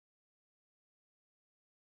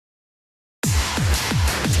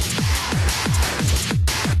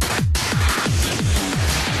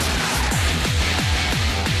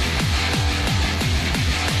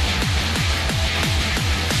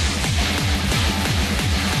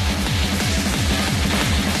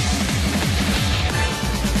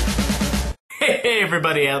Hey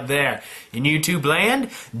everybody out there in YouTube land,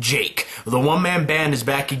 Jake, the one-man band is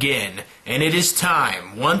back again, and it is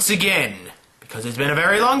time, once again, because it's been a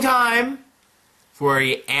very long time, for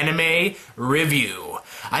an anime review.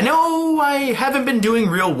 I know I haven't been doing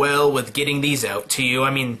real well with getting these out to you.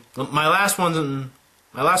 I mean, my last one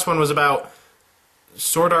was about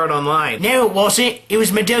Sword Art Online. No, it wasn't. It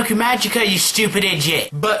was Madoka Magica, you stupid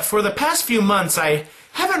idiot. But for the past few months, I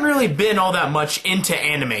haven't really been all that much into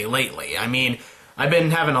anime lately. I mean, I've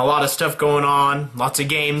been having a lot of stuff going on. Lots of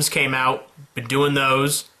games came out. Been doing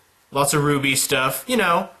those. Lots of Ruby stuff. You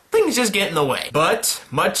know, things just get in the way. But,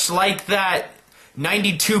 much like that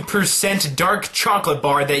 92% dark chocolate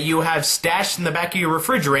bar that you have stashed in the back of your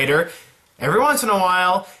refrigerator, every once in a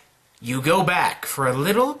while, you go back for a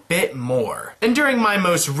little bit more. And during my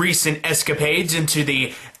most recent escapades into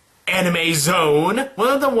the anime zone,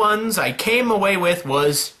 one of the ones I came away with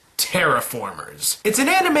was Terra Formars. It's an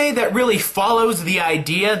anime that really follows the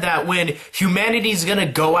idea that when humanity's gonna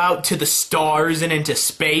go out to the stars and into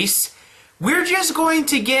space, we're just going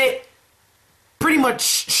to get pretty much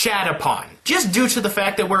shat upon. Just due to the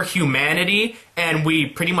fact that we're humanity and we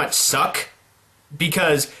pretty much suck.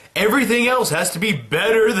 Because everything else has to be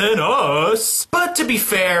better than us. But to be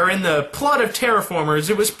fair, in the plot of Terra Formars,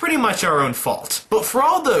 it was pretty much our own fault. But for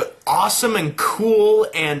all the awesome and cool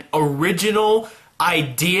and original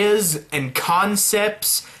ideas and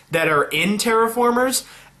concepts that are in Terra Formars,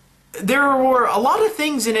 there were a lot of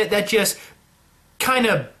things in it that just kind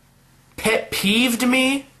of pet peeved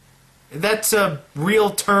me. That's a real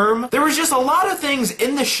term. There was just a lot of things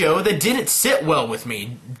in the show that didn't sit well with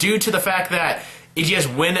me due to the fact that it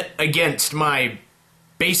just went against my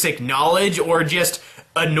basic knowledge or just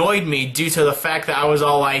annoyed me due to the fact that I was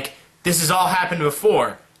all like, this has all happened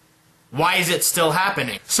before. Why is it still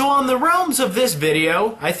happening? So on the realms of this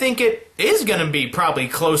video, I think it is going to be probably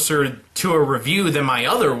closer to a review than my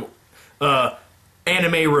other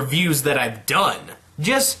anime reviews that I've done.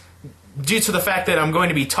 Just due to the fact that I'm going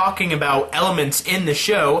to be talking about elements in the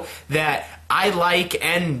show that I like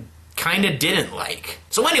and kinda didn't like.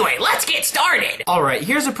 So anyway, let's get started! Alright,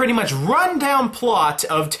 here's a pretty much rundown plot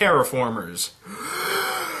of Terra Formars.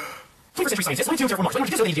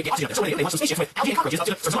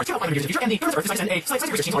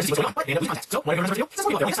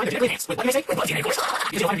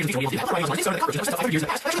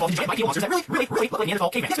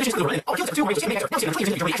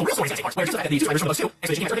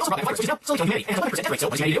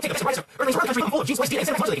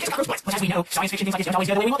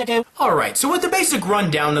 Alright, so with the basic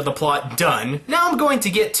rundown of the plot done, now I'm going to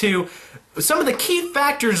get to some of the key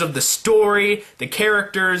factors of the story, the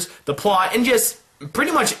characters, the plot, and just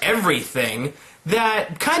pretty much everything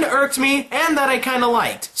that kind of irked me and that I kind of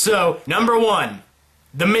liked. So, number one,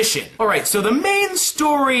 the mission. Alright, so the main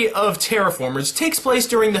story of Terra Formars takes place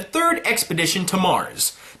during the third expedition to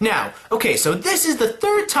Mars. Now, okay, so this is the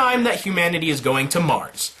third time that humanity is going to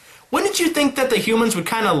Mars. Wouldn't you think that the humans would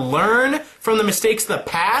kind of learn from the mistakes of the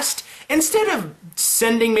past instead of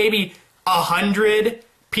sending maybe 100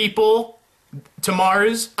 people to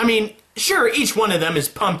Mars? I mean, sure, each one of them is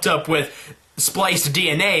pumped up with spliced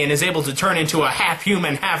DNA and is able to turn into a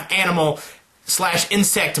half-human, half-animal /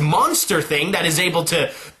 insect monster thing that is able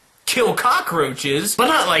to kill cockroaches. But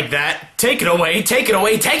not like that. Take it away, take it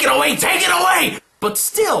away, take it away, take it away! But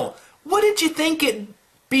still, wouldn't you think it'd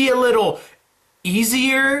be a little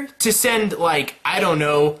easier to send, like, I don't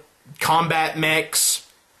know, combat mechs,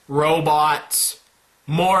 robots,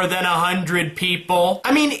 more than 100 people?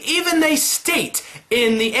 I mean, even they state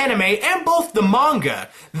in the anime and both the manga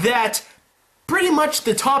that pretty much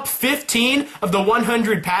the top 15 of the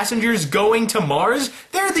 100 passengers going to Mars,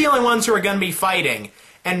 they're the only ones who are going to be fighting.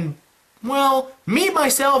 And, well, me,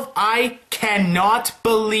 myself, I cannot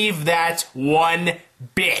believe that one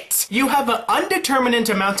bit. You have an indeterminate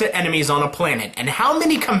amount of enemies on a planet, and how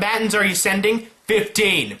many combatants are you sending?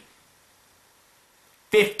 15.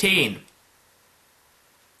 15.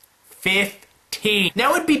 15.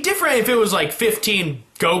 Now, it'd be different if it was like 15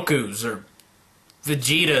 Gokus or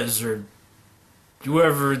Vegetas or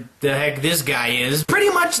whoever the heck this guy is. Pretty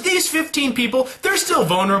much these 15 people, they're still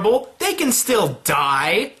vulnerable. They can still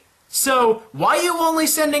die. So, why are you only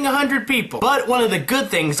sending 100 people? But one of the good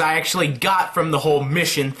things I actually got from the whole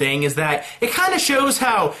mission thing is that it kind of shows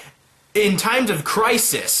how, in times of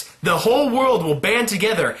crisis, the whole world will band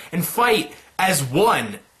together and fight as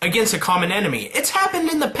one against a common enemy. It's happened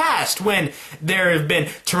in the past when there have been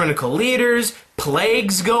tyrannical leaders,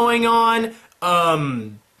 plagues going on,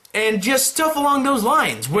 and just stuff along those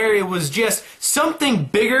lines, where it was just something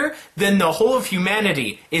bigger than the whole of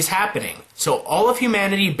humanity is happening. So all of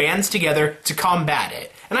humanity bands together to combat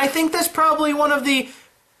it. And I think that's probably one of the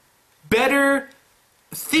better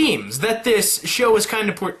themes that this show is kind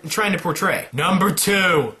of trying to portray. Number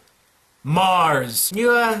 2, Mars.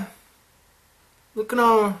 You, looking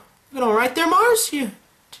all right there, Mars? You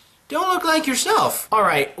don't look like yourself.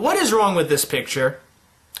 Alright, what is wrong with this picture?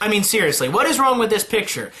 I mean, seriously, what is wrong with this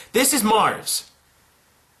picture? This is Mars.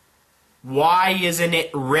 Why isn't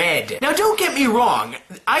it red? Now, don't get me wrong.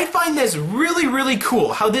 I find this really, really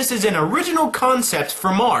cool, how this is an original concept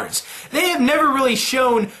for Mars. They have never really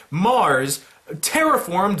shown Mars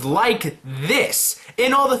terraformed like this.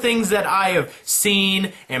 In all the things that I have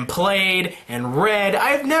seen and played and read,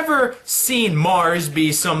 I've never seen Mars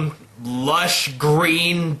be some lush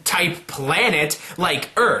green type planet like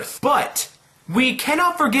Earth. But we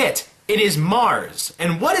cannot forget, it is Mars.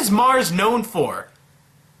 And what is Mars known for?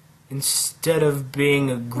 Instead of being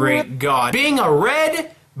a great god, being a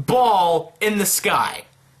red ball in the sky.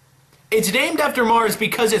 It's named after Mars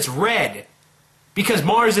because it's red. Because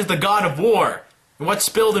Mars is the god of war. And what's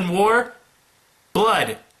spilled in war?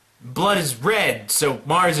 Blood. Blood is red, so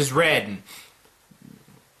Mars is red. And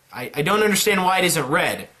I don't understand why it isn't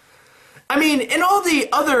red. I mean, in all the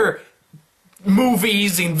other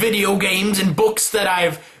movies and video games and books that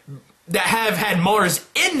have had Mars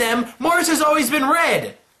in them, Mars has always been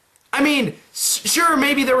red. I mean, sure,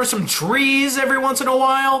 maybe there were some trees every once in a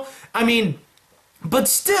while. I mean, but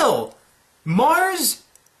still, Mars,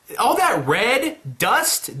 all that red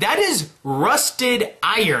dust, that is rusted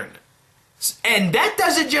iron. And that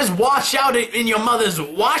doesn't just wash out in your mother's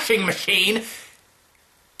washing machine.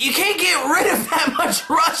 You can't get rid of that much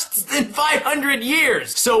rust in 500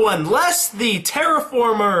 years. So unless the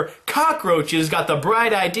terraformer cockroaches got the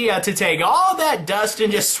bright idea to take all that dust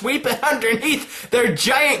and just sweep it underneath their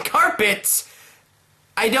giant carpets,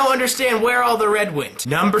 I don't understand where all the red went.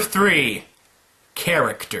 Number 3,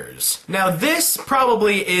 characters. Now this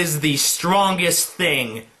probably is the strongest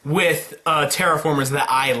thing with Terraformers that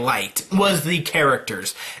I liked, was the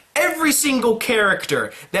characters. Every single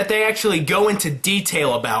character that they actually go into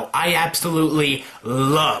detail about, I absolutely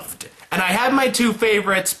loved. And I have my 2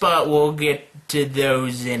 favorites, but we'll get to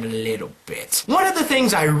those in a little bit. One of the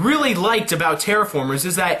things I really liked about Terraformers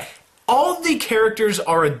is that all the characters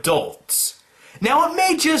are adults. Now, it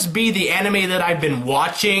may just be the anime that I've been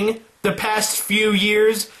watching the past few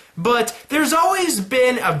years, but there's always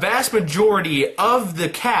been a vast majority of the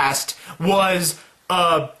cast was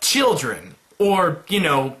children. Or, you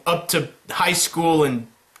know, up to high school and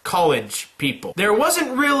college people. There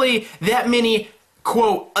wasn't really that many,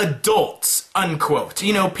 quote, adults, unquote.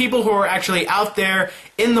 You know, people who are actually out there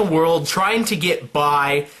in the world trying to get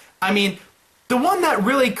by. I mean, the one that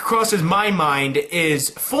really crosses my mind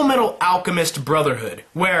is Full Metal Alchemist Brotherhood,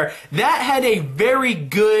 where that had a very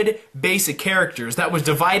good base of characters that was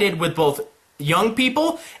divided with both young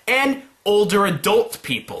people and older adult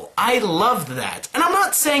people. I loved that. And I'm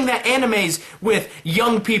not saying that animes with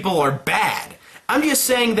young people are bad. I'm just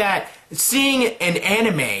saying that seeing an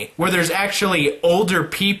anime where there's actually older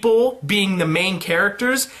people being the main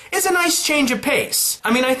characters is a nice change of pace.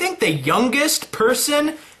 I mean, I think the youngest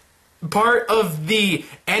person part of the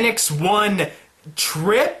Annex 1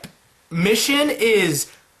 trip mission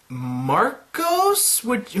is Marcos,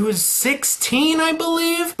 who is 16, I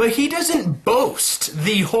believe, but he doesn't boast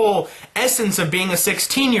the whole essence of being a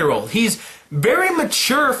 16-year-old. He's very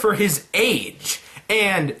mature for his age,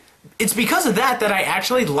 and it's because of that that I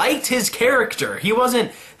actually liked his character. He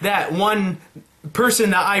wasn't that one person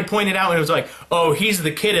that I pointed out and it was like, oh, he's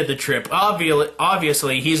the kid of the trip.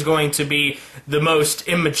 Obviously, he's going to be the most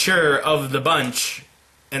immature of the bunch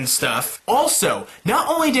and stuff. Also, not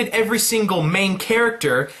only did every single main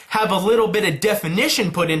character have a little bit of definition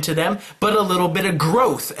put into them, but a little bit of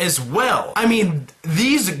growth as well. I mean,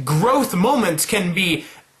 these growth moments can be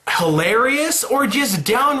hilarious or just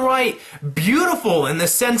downright beautiful in the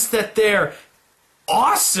sense that they're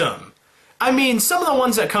awesome. I mean, some of the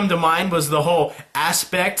ones that come to mind was the whole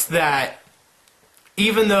aspect that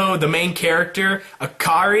even though the main character,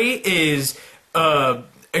 Akari, is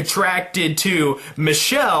attracted to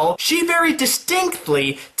Michelle, she very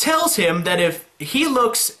distinctly tells him that if he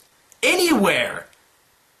looks anywhere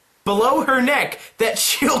below her neck, that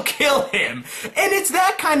she'll kill him. And it's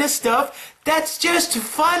that kind of stuff that's just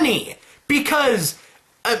funny. Because,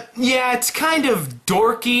 yeah, it's kind of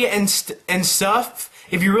dorky and stuff,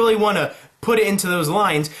 if you really want to put it into those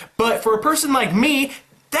lines. But for a person like me,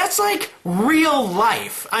 that's like real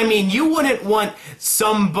life. I mean, you wouldn't want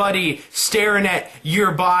somebody staring at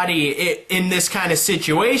your body in this kind of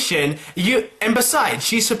situation. And besides,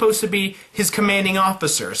 she's supposed to be his commanding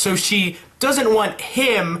officer, so she doesn't want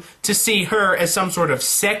him to see her as some sort of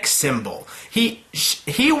sex symbol. She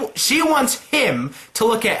wants him to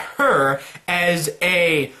look at her as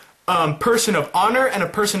a person of honor and a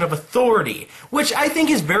person of authority, which I think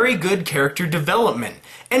is very good character development.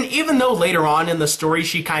 And even though later on in the story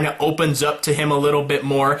she kind of opens up to him a little bit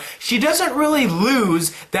more, she doesn't really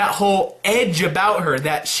lose that whole edge about her,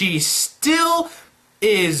 that she still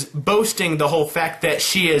is boasting the whole fact that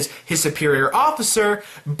she is his superior officer,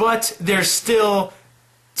 but they're still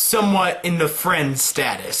somewhat in the friend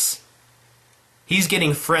status. He's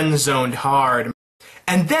getting friend-zoned hard.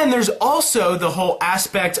 And then there's also the whole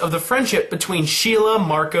aspect of the friendship between Sheila,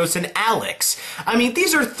 Marcos, and Alex. I mean,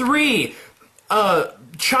 these are three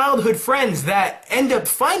childhood friends that end up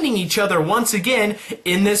finding each other once again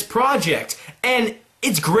in this project. And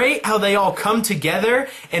it's great how they all come together,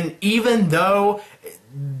 and even though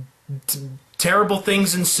terrible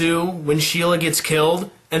things ensue when Sheila gets killed,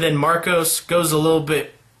 and then Marcos goes a little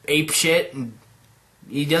bit apeshit, and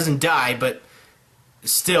he doesn't die, but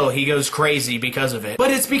still, he goes crazy because of it. But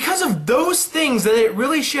it's because of those things that it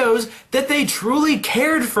really shows that they truly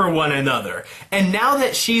cared for one another. And now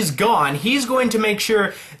that she's gone, he's going to make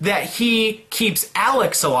sure that he keeps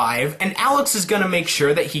Alex alive, and Alex is going to make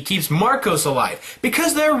sure that he keeps Marcos alive,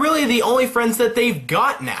 because they're really the only friends that they've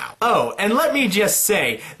got now. Oh, and let me just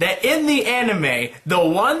say that in the anime, the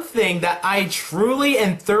one thing that I truly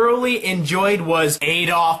and thoroughly enjoyed was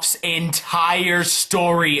Adolf's entire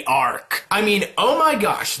story arc. I mean, oh my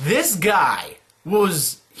gosh, this guy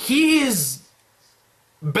he is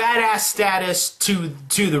badass status to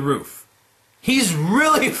the roof. He's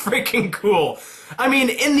really freaking cool. I mean,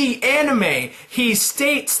 in the anime, he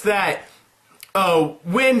states that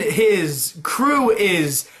when his crew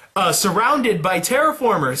is surrounded by Terra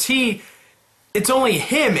Formars, it's only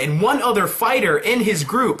him and one other fighter in his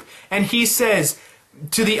group, and he says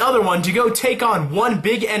to the other one to go take on one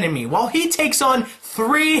big enemy, while he takes on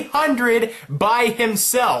 300 by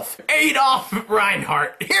himself. Adolf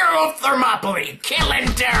Reinhardt, hero of Thermopylae, killing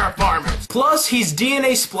Terra Formars. Plus, he's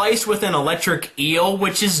DNA spliced with an electric eel,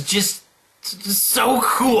 which is just so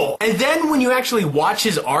cool. And then when you actually watch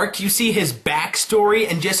his arc, you see his backstory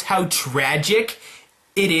and just how tragic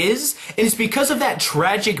it is. And it's because of that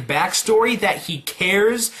tragic backstory that he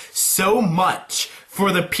cares so much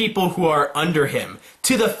for the people who are under him,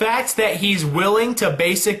 to the fact that he's willing to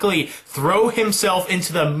basically throw himself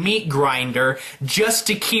into the meat grinder just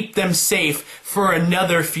to keep them safe for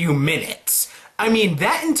another few minutes. I mean,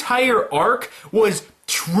 that entire arc was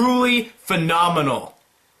truly phenomenal.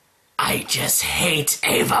 I just hate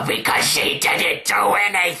Ava because she didn't do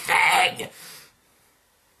anything.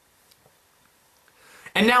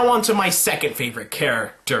 And now on to my second favorite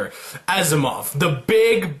character, Asimov, the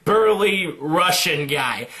big, burly Russian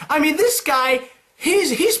guy. I mean, this guy,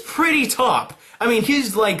 he's pretty top. I mean,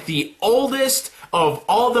 he's like the oldest of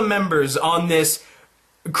all the members on this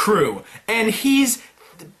crew. And he's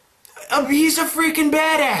a freaking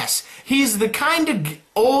badass. He's the kind of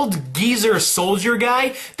old geezer soldier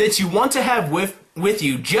guy that you want to have with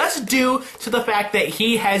you, just due to the fact that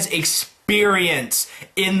he has experience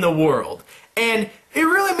in the world. And it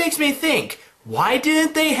really makes me think, why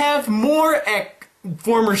didn't they have more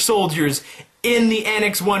former soldiers in the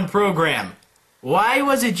Annex 1 program? Why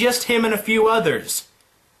was it just him and a few others?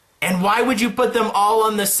 And why would you put them all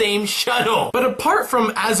on the same shuttle? But apart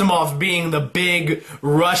from Asimov being the big,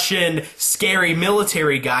 Russian, scary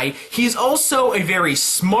military guy, he's also a very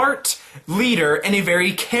smart leader and a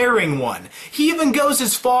very caring one. He even goes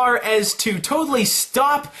as far as to totally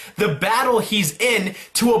stop the battle he's in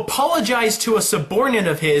to apologize to a subordinate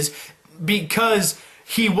of his because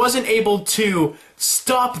he wasn't able to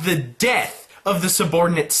stop the death of the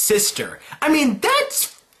subordinate's sister. I mean,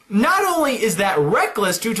 not only is that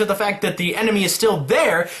reckless due to the fact that the enemy is still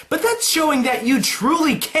there, but that's showing that you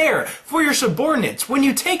truly care for your subordinates when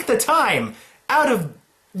you take the time out of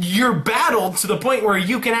your battle to the point where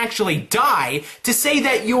you can actually die to say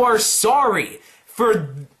that you are sorry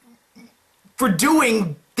for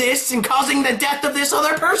doing this and causing the death of this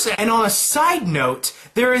other person. And on a side note,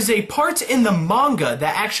 there is a part in the manga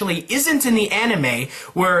that actually isn't in the anime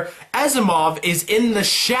where Asimov is in the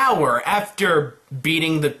shower after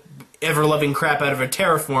beating the ever-loving crap out of a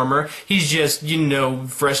terraformer. He's just,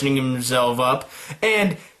 freshening himself up.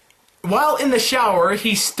 And while in the shower,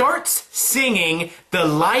 he starts singing the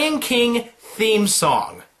Lion King theme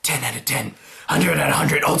song. 10 out of 10. 100 out of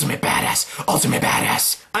 100. Ultimate badass. Ultimate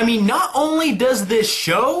badass. I mean, not only does this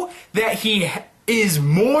show that he is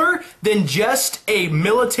more than just a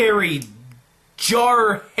military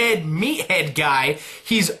jarhead meathead guy,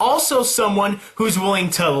 he's also someone who's willing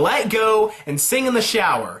to let go and sing in the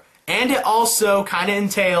shower. And it also kind of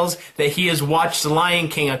entails that he has watched The Lion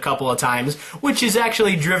King a couple of times, which is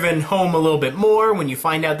actually driven home a little bit more when you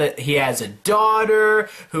find out that he has a daughter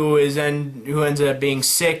who ends up being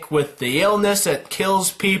sick with the illness that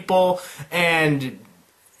kills people, and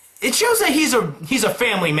it shows that he's a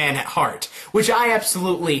family man at heart, which I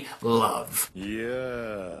absolutely love.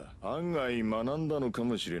 Yeah, 案外学んだのか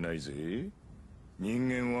もしれないぜ。人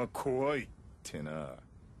間は怖いってな。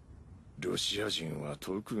ロシア人は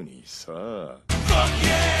特にさ。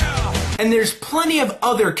And there's plenty of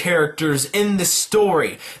other characters in the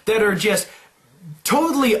story that are just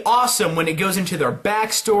totally awesome when it goes into their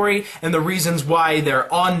backstory and the reasons why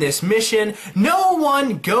they're on this mission. No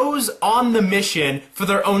one goes on the mission for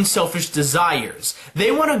their own selfish desires.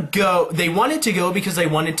 They wanted to go because they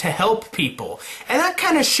wanted to help people. And that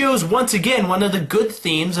kind of shows, once again, one of the good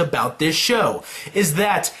themes about this show, is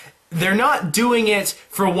that they're not doing it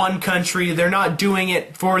for one country, they're not doing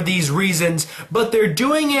it for these reasons, but they're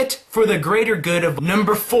doing it for the greater good of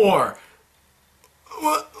number 4.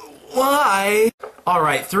 Why?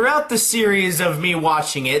 Alright, throughout the series of me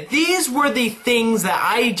watching it, these were the things that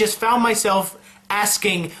I just found myself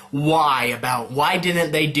asking why about. Why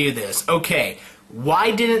didn't they do this? Okay,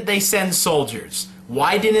 why didn't they send soldiers?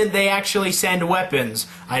 Why didn't they actually send weapons?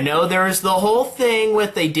 I know there's the whole thing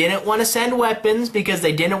with they didn't want to send weapons because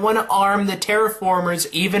they didn't want to arm the Terra Formars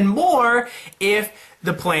even more if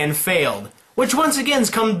the plan failed. Which once again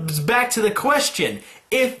comes back to the question,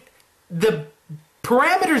 if the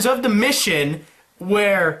parameters of the mission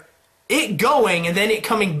where it going and then it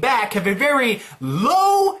coming back have a very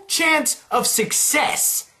low chance of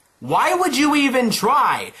success, why would you even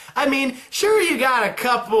try? I mean, sure, you got a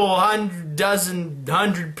couple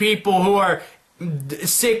hundred people who are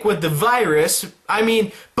sick with the virus. I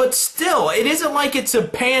mean, but still, it isn't like it's a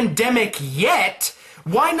pandemic yet.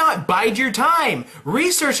 Why not bide your time?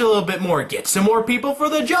 Research a little bit more. Get some more people for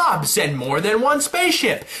the job. Send more than one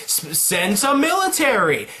spaceship. Send some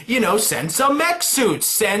military. You know, send some mech suits.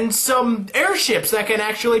 Send some airships that can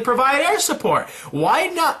actually provide air support. Why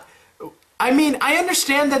not? I mean, I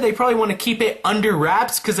understand that they probably want to keep it under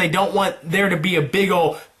wraps because they don't want there to be a big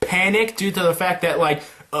ol' panic due to the fact that, like,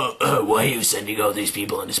 why are you sending all these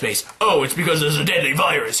people into space? Oh, it's because there's a deadly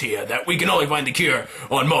virus here that we can only find the cure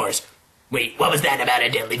on Mars. Wait, what was that about a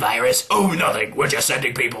deadly virus? Oh, nothing. We're just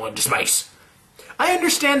sending people into space. I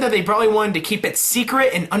understand that they probably wanted to keep it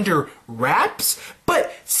secret and under wraps,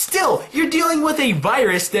 but still, you're dealing with a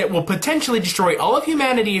virus that will potentially destroy all of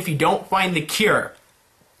humanity if you don't find the cure.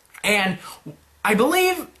 And I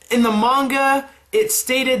believe in the manga, it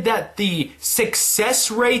stated that the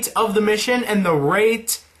success rate of the mission and the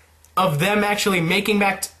rate of them actually making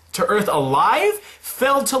back to Earth alive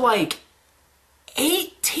fell to like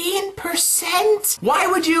 18%? Why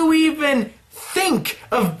would you even think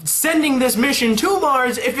of sending this mission to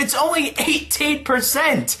Mars if it's only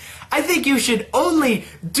 18%? I think you should only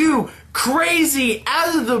do crazy,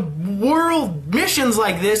 out-of-the-world missions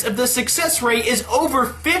like this if the success rate is over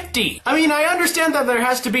 50. I mean, I understand that there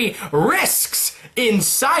has to be risks in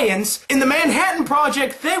science. In the Manhattan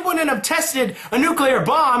Project, they wouldn't have tested a nuclear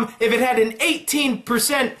bomb if it had an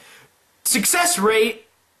 18% success rate.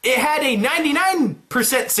 It had a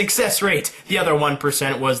 99% success rate. The other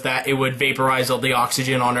 1% was that it would vaporize all the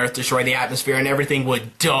oxygen on Earth, destroy the atmosphere, and everything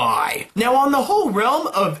would die. Now, on the whole realm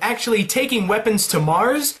of actually taking weapons to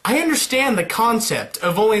Mars, I understand the concept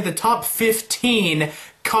of only the top 15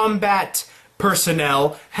 combat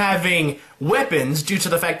personnel having weapons due to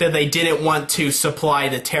the fact that they didn't want to supply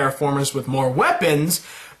the Terra Formars with more weapons,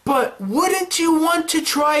 but wouldn't you want to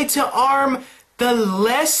try to arm the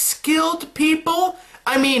less skilled people?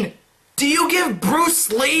 I mean, do you give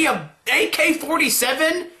Bruce Lee a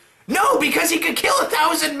AK-47? No, because he could kill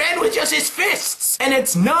 1,000 men with just his fists! And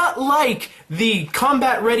it's not like the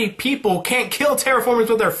combat-ready people can't kill Terra Formars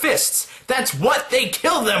with their fists. That's what they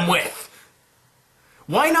kill them with!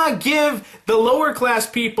 Why not give the lower-class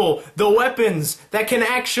people the weapons that can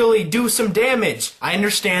actually do some damage? I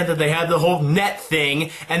understand that they have the whole net thing,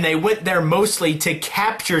 and they went there mostly to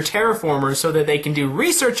capture Terra Formars so that they can do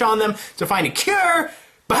research on them to find a cure,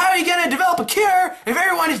 but how are you going to develop a cure if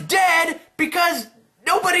everyone is dead because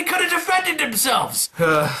nobody could have defended themselves?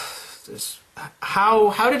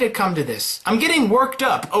 How did it come to this? I'm getting worked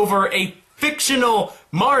up over a fictional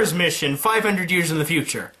Mars mission 500 years in the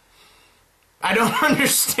future. I don't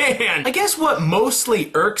understand. I guess what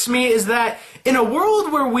mostly irks me is that in a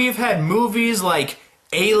world where we've had movies like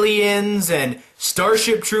Aliens and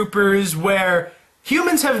Starship Troopers, where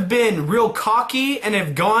humans have been real cocky and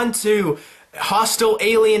have gone to hostile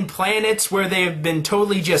alien planets where they have been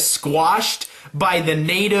totally just squashed by the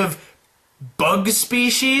native bug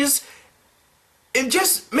species. It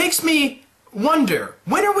just makes me wonder,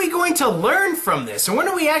 when are we going to learn from this? And when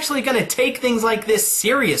are we actually going to take things like this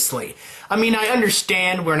seriously? I mean, I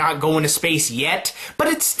understand we're not going to space yet, but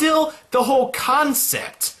it's still the whole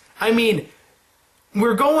concept. I mean,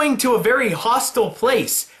 we're going to a very hostile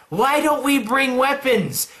place. Why don't we bring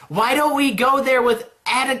weapons? Why don't we go there with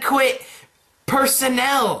adequate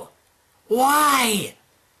personnel? Why?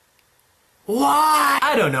 Why?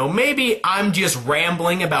 I don't know, maybe I'm just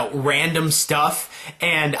rambling about random stuff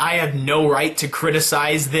and I have no right to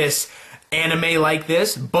criticize this anime like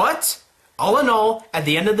this, but all in all, at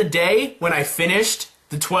the end of the day, when I finished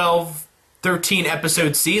the 13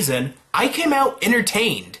 episode season, I came out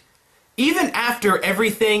entertained. Even after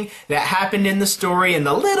everything that happened in the story and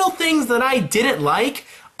the little things that I didn't like,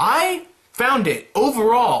 I found it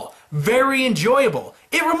overall very enjoyable.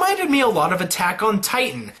 It reminded me a lot of Attack on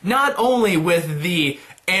Titan, not only with the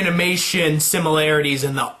animation similarities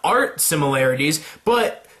and the art similarities,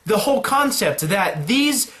 but the whole concept that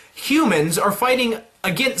these humans are fighting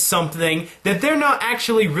against something that they're not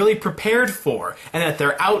actually really prepared for, and that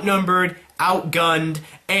they're outnumbered, outgunned,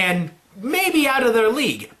 and maybe out of their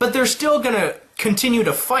league, but they're still gonna continue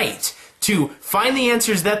to fight to find the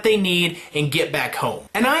answers that they need and get back home.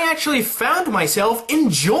 And I actually found myself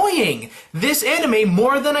enjoying this anime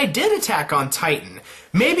more than I did Attack on Titan.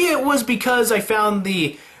 Maybe it was because I found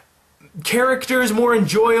the characters more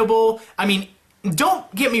enjoyable. I mean,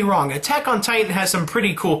 don't get me wrong, Attack on Titan has some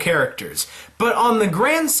pretty cool characters, but on the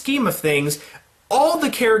grand scheme of things, all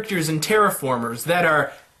the characters in Terra Formars that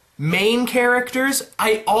are main characters,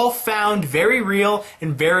 I all found very real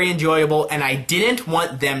and very enjoyable, and I didn't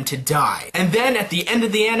want them to die. And then at the end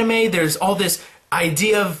of the anime, there's all this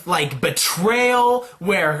idea of like betrayal,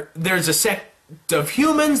 where there's a sect of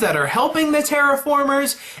humans that are helping the Terra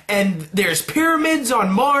Formars, and there's pyramids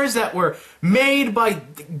on Mars that were made by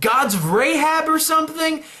gods of Rahab or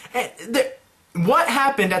something. And what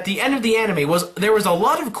happened at the end of the anime was there was a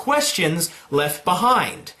lot of questions left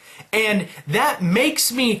behind. And that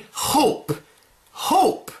makes me hope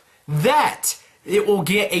that it will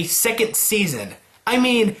get a second season. I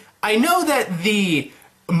mean, I know that the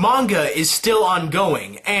manga is still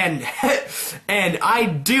ongoing, and and I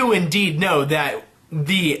do indeed know that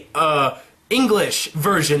the English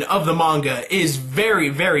version of the manga is very,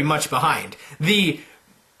 very much behind. The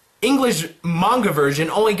English manga version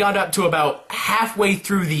only got up to about halfway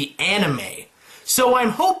through the anime. So I'm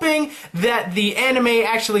hoping that the anime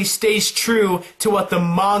actually stays true to what the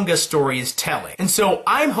manga story is telling. And so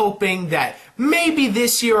I'm hoping that maybe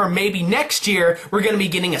this year or maybe next year we're going to be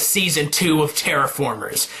getting a season 2 of Terra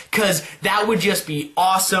Formars, because that would just be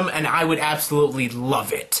awesome and I would absolutely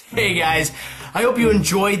love it. Hey guys, I hope you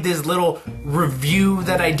enjoyed this little review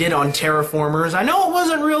that I did on Terra Formars. I know it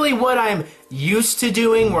wasn't really what I'm used to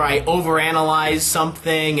doing, where I overanalyze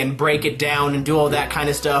something and break it down and do all that kind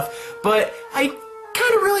of stuff, but I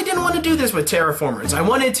kind of really didn't want to do this with Terra Formars. I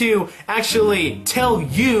wanted to actually tell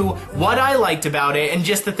you what I liked about it and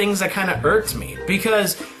just the things that kind of irked me,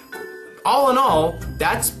 because all in all,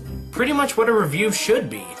 that's pretty much what a review should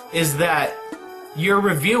be, is that you're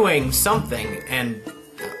reviewing something, and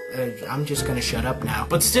I'm just gonna shut up now.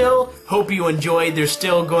 But still, hope you enjoyed. There's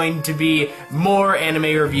still going to be more anime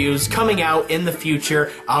reviews coming out in the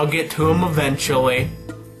future. I'll get to them eventually.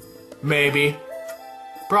 Maybe.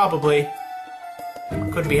 Probably.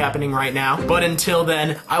 Could be happening right now. But until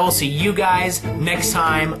then, I will see you guys next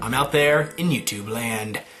time I'm out there in YouTube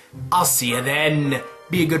land. I'll see you then.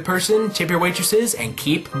 Be a good person, tip your waitresses, and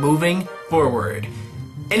keep moving forward.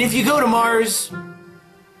 And if you go to Mars,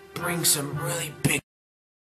 bring some really big